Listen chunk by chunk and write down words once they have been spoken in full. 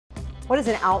What is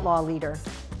an outlaw leader?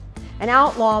 An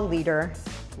outlaw leader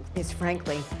is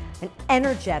frankly an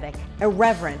energetic,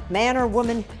 irreverent man or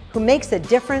woman who makes a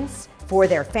difference for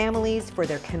their families, for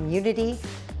their community,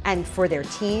 and for their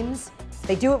teams.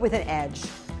 They do it with an edge.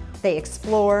 They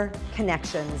explore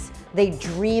connections. They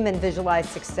dream and visualize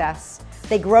success.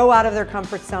 They grow out of their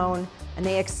comfort zone, and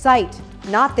they excite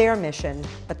not their mission,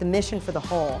 but the mission for the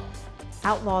whole.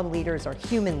 Outlaw leaders are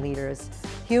human leaders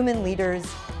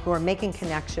who are making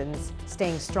connections,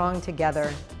 staying strong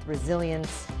together,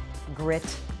 resilience,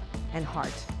 grit, and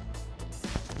heart.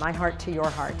 My heart to your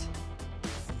heart.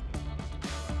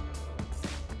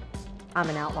 I'm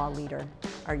an outlaw leader.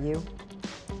 Are you?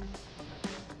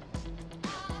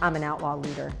 I'm an outlaw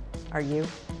leader. Are you?